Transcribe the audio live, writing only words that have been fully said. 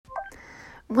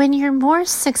When you're more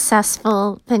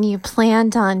successful than you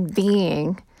planned on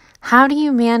being, how do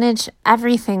you manage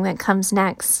everything that comes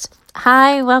next?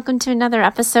 Hi, welcome to another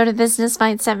episode of Business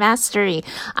Mindset Mastery.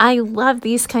 I love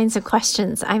these kinds of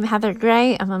questions. I'm Heather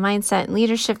Gray. I'm a mindset and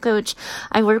leadership coach.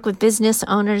 I work with business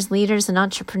owners, leaders, and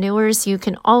entrepreneurs. You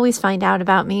can always find out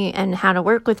about me and how to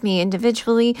work with me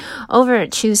individually over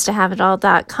at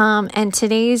choosetohaveitall.com. And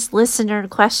today's listener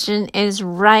question is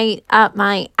right up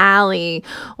my alley.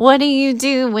 What do you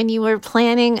do when you were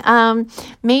planning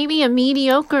maybe a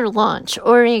mediocre launch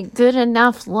or a good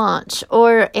enough launch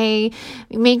or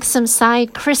make some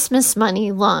side Christmas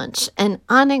money launch, and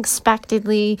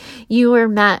unexpectedly you were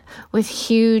met with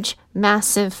huge,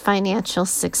 massive financial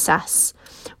success?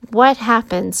 What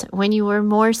happens when you were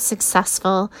more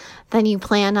successful than you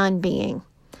plan on being?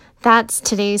 That's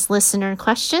today's listener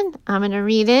question. I'm going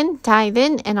to dive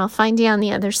in, and I'll find you on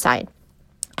the other side.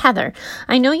 Heather,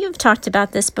 I know you've talked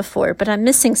about this before, but I'm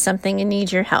missing something and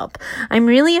need your help. I'm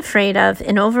really afraid of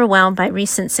and overwhelmed by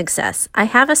recent success. I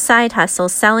have a side hustle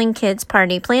selling kids'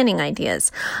 party planning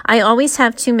ideas. I always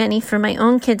have too many for my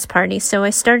own kids' party, so I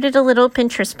started a little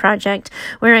Pinterest project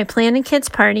where I plan a kids'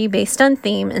 party based on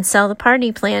theme and sell the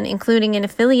party plan, including an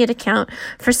affiliate account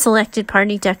for selected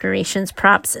party decorations,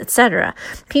 props, etc.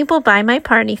 People buy my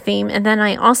party theme, and then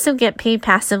I also get paid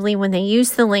passively when they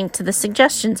use the link to the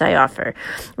suggestions I offer.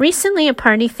 Recently, a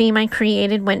party theme I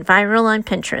created went viral on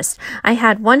Pinterest. I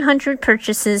had 100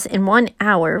 purchases in 1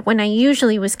 hour when I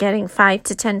usually was getting 5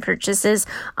 to 10 purchases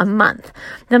a month.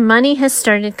 The money has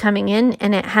started coming in,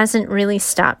 and it hasn't really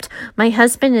stopped. My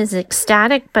husband is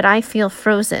ecstatic, but I feel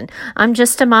frozen. I'm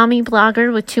just a mommy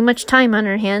blogger with too much time on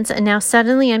her hands, and now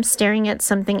suddenly I'm staring at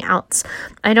something else.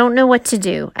 I don't know what to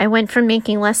do. I went from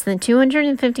making less than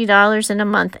 $250 in a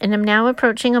month, and am now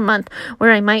approaching a month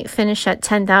where I might finish at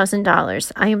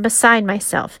 $10,000. I am beside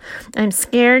myself. I'm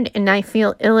scared and I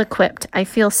feel ill-equipped. I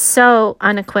feel so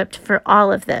unequipped for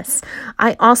all of this.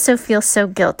 I also feel so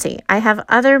guilty. I have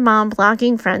other mom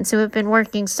blogging friends who have been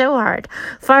working so hard,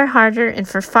 far harder and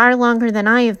for far longer than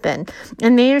I have been,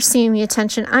 and they are seeing the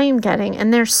attention I am getting,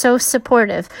 and they're so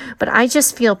supportive, but I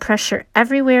just feel pressure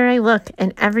everywhere I look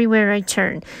and everywhere I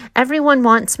turn. Everyone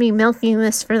wants me milking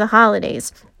this for the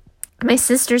holidays. My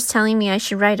sister's telling me I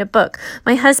should write a book.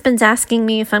 My husband's asking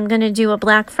me if I'm going to do a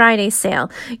Black Friday sale.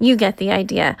 You get the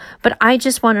idea. But I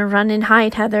just want to run and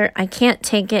hide, Heather. I can't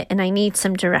take it, and I need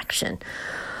some direction.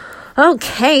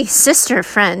 Okay, sister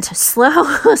friend,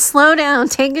 slow down,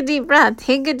 take a deep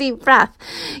breath.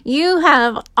 You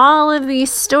have all of these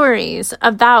stories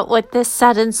about what this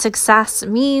sudden success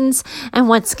means and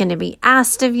what's going to be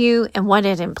asked of you and what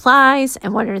it implies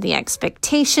and what are the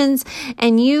expectations,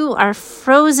 and you are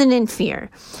frozen in fear.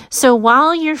 So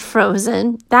while you're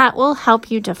frozen, that will help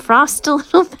you defrost a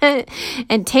little bit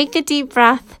and take a deep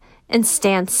breath and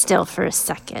stand still for a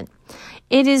second.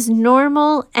 It is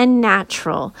normal and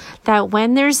natural that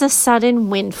when there's a sudden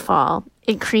windfall,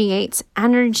 it creates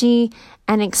energy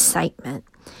and excitement.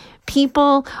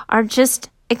 People are just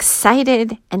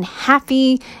excited and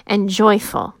happy and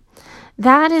joyful.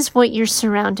 That is what you're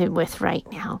surrounded with right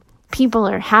now. People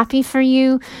are happy for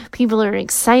you. People are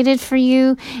excited for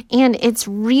you. And it's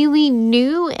really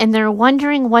new, and they're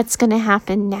wondering what's going to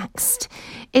happen next.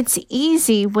 It's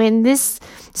easy when this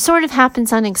sort of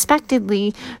happens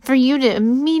unexpectedly for you to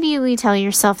immediately tell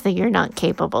yourself that you're not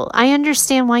capable. I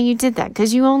understand why you did that,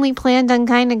 because you only planned on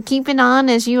kind of keeping on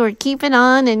as you were keeping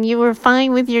on, and you were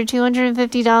fine with your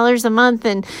 $250 a month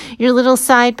and your little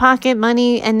side pocket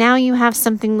money, and now you have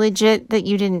something legit that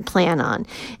you didn't plan on.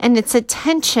 And it's a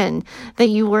tension that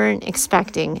you weren't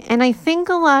expecting. And I think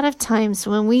a lot of times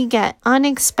when we get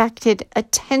unexpected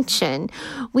attention,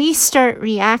 we start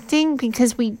reacting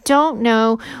because we don't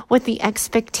know what the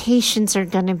expectations are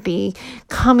going to be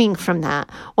coming from that,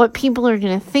 what people are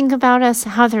going to think about us,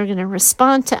 how they're going to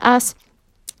respond to us.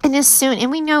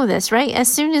 And we know this, right?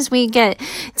 As soon as we get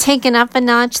taken up a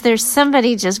notch, there's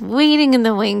somebody just waiting in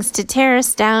the wings to tear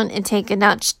us down and take a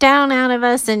notch down out of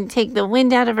us and take the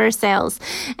wind out of our sails.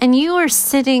 And you are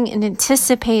sitting and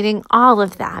anticipating all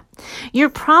of that. You're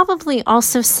probably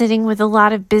also sitting with a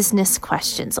lot of business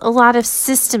questions, a lot of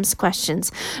systems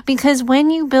questions, because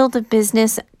when you build a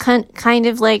business kind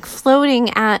of like floating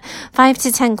at 5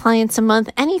 to 10 clients a month,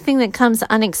 anything that comes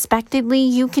unexpectedly,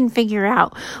 you can figure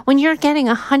out. When you're getting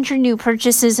 100 new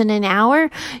purchases in an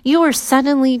hour, you are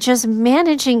suddenly just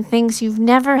managing things you've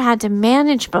never had to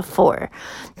manage before.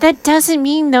 That doesn't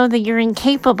mean, though, that you're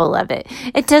incapable of it.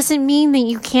 It doesn't mean that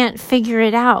you can't figure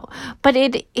it out, but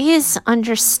it is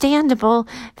understandable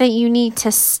that you need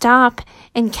to stop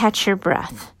and catch your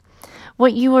breath.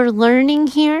 What you are learning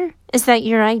here is that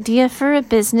your idea for a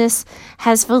business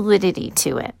has validity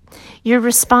to it. You're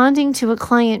responding to a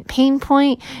client pain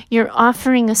point, you're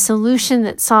offering a solution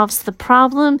that solves the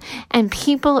problem, and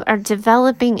people are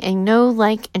developing a know,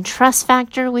 like, and trust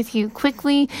factor with you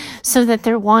quickly so that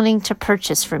they're wanting to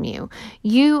purchase from you.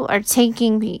 You are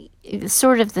taking the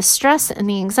stress and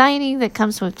the anxiety that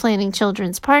comes with planning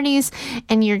children's parties,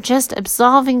 and you're just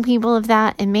absolving people of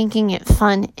that and making it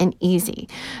fun and easy.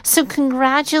 So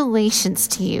congratulations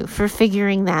to you for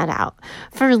figuring that out,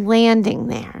 for landing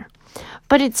there.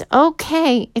 But it's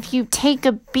okay if you take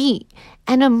a beat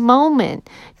and a moment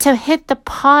to hit the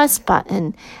pause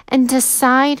button and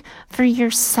decide for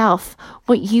yourself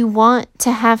what you want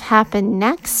to have happen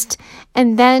next.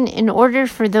 And then in order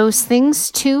for those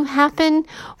things to happen,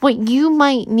 what you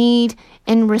might need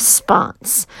in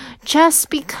response. Just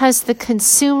because the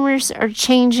consumers are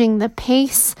changing the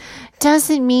pace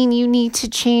doesn't mean you need to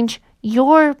change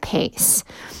your pace.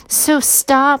 So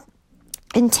stop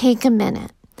and take a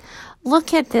minute.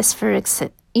 Look at this for a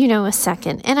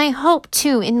second. And I hope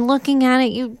too, in looking at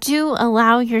it, you do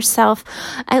allow yourself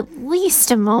at least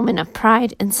a moment of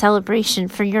pride and celebration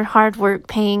for your hard work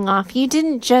paying off. You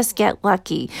didn't just get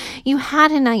lucky. You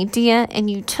had an idea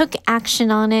and you took action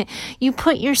on it. You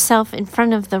put yourself in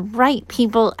front of the right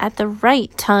people at the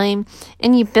right time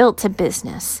and you built a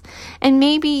business. And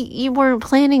maybe you weren't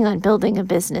planning on building a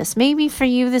business. Maybe for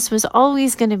you, this was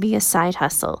always going to be a side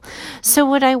hustle. So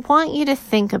what I want you to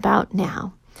think about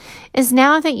now is,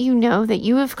 now that you know that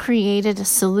you have created a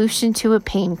solution to a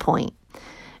pain point,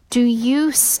 do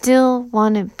you still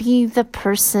want to be the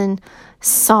person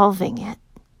solving it?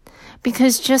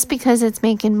 Because just because it's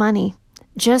making money,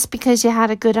 just because you had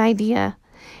a good idea,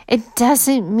 it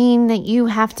doesn't mean that you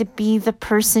have to be the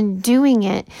person doing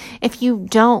it if you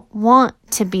don't want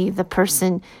to be the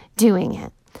person doing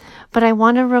it. But I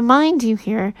want to remind you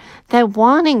here that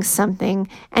wanting something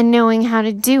and knowing how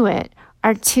to do it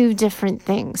are two different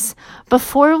things.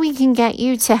 Before we can get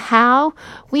you to how,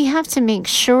 we have to make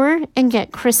sure and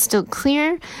get crystal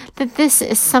clear that this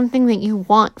is something that you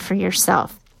want for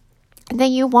yourself, that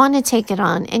you want to take it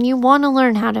on and you want to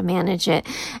learn how to manage it,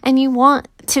 and you want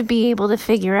to be able to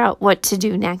figure out what to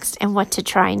do next and what to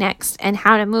try next and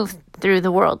how to move through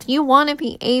the world. You want to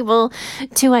be able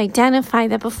to identify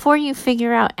that before you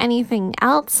figure out anything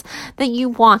else, that you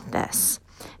want this.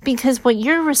 Because what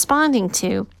you're responding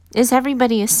to is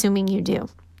everybody assuming you do.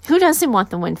 Who doesn't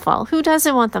want the windfall? Who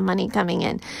doesn't want the money coming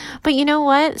in? But you know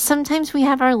what? Sometimes we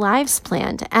have our lives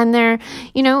planned and they're,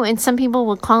 and some people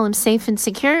will call them safe and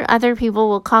secure. Other people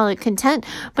will call it content.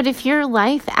 But if your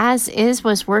life as is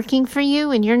was working for you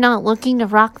and you're not looking to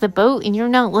rock the boat and you're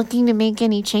not looking to make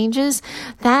any changes,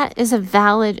 that is a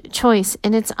valid choice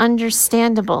and it's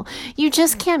understandable. You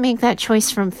just can't make that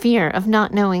choice from fear of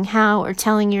not knowing how or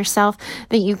telling yourself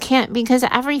that you can't, because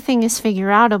everything is figure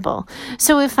outable.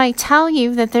 So if I tell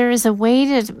you that there is a way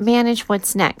to manage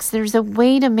what's next, there's a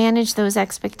way to manage those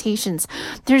expectations,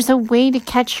 there's a way to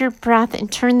catch your breath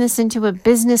and turn this into a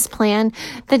business plan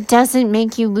that doesn't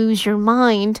make you lose your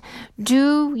mind,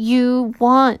 do you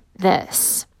want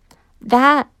this?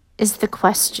 That is the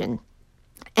question.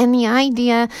 And the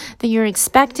idea that you're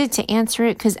expected to answer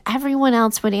it because everyone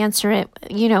else would answer it,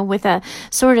 with a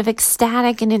sort of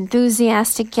ecstatic and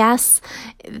enthusiastic yes,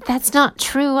 that's not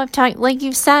true. Like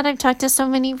you've said, I've talked to so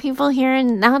many people here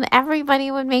and not everybody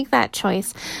would make that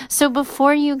choice. So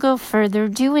before you go further,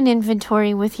 do an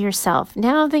inventory with yourself.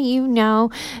 Now that you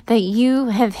know that you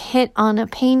have hit on a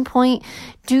pain point,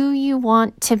 do you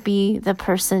want to be the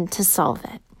person to solve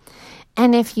it?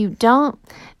 And if you don't,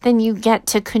 then you get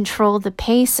to control the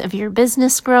pace of your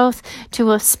business growth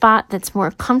to a spot that's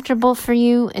more comfortable for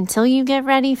you until you get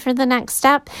ready for the next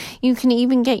step. You can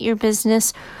even get your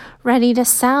business ready to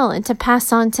sell and to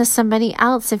pass on to somebody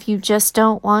else if you just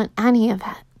don't want any of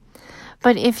it.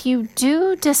 But if you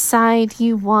do decide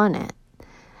you want it,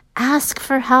 ask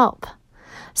for help.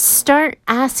 Start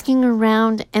asking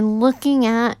around and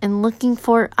looking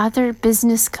for other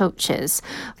business coaches.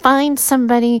 Find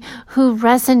somebody who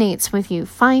resonates with you.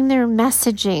 Find their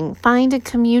messaging. Find a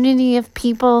community of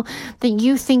people that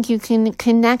you think you can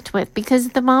connect with, because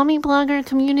the mommy blogger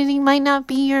community might not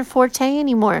be your forte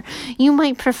anymore. You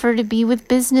might prefer to be with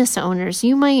business owners.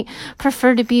 You might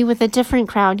prefer to be with a different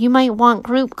crowd. You might want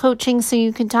group coaching so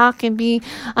you can talk and be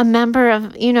a member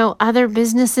of, other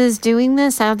businesses doing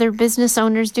this, other business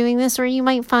owners doing this, or you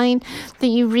might find that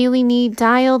you really need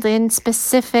dialed in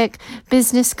specific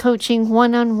business coaching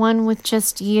one-on-one with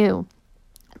just you.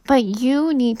 But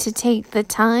you need to take the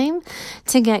time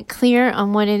to get clear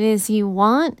on what it is you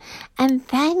want And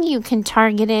then you can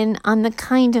target in on the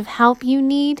kind of help you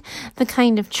need, the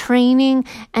kind of training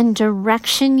and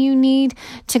direction you need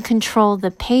to control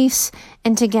the pace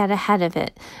and to get ahead of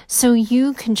it. So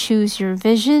you can choose your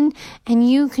vision and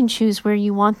you can choose where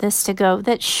you want this to go.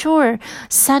 That sure,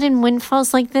 sudden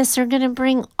windfalls like this are going to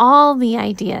bring all the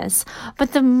ideas,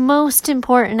 but the most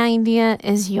important idea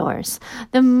is yours.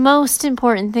 The most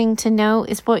important thing to know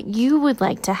is what you would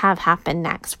like to have happen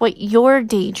next, what your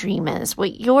daydream is,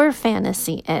 what your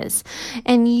fantasy is,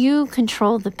 and you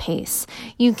control the pace.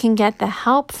 You can get the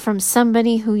help from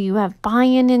somebody who you have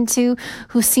buy-in into,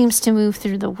 who seems to move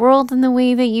through the world in the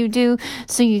way that you do,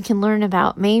 so you can learn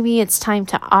about maybe it's time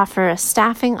to offer a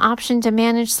staffing option to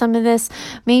manage some of this.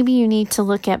 Maybe you need to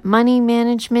look at money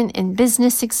management and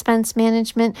business expense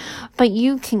management, but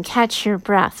you can catch your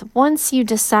breath. Once you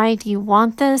decide you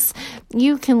want this,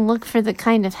 you can look for the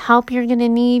kind of help you're going to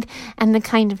need and the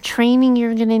kind of training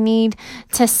you're going to need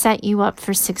to set you up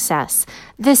for success.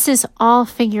 This is all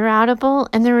figure outable,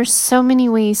 and there are so many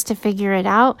ways to figure it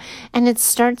out, and it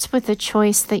starts with a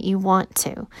choice that you want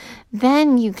to.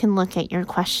 Then you can look at your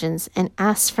questions and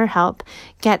ask for help,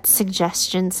 get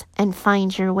suggestions, and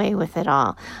find your way with it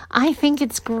all. I think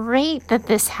it's great that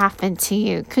this happened to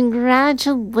you.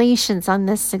 Congratulations on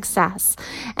this success.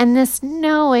 And this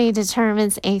no way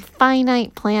determines a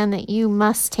finite plan that you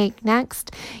must take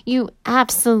next. You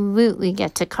absolutely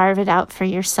get to carve it out for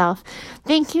yourself.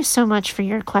 Thank you so much for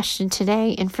your question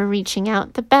today and for reaching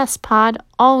out. The best pod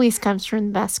always comes from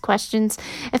the best questions.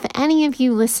 If any of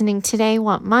you listening today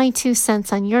want my 2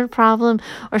 cents on your problem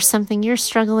or something you're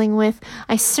struggling with,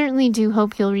 I certainly do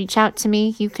hope you'll reach out to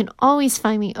me. You can always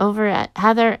find me over at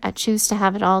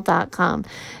heather@choosetohaveitall.com.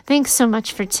 Thanks so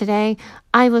much for today.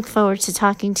 I look forward to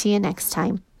talking to you next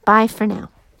time. Bye for now.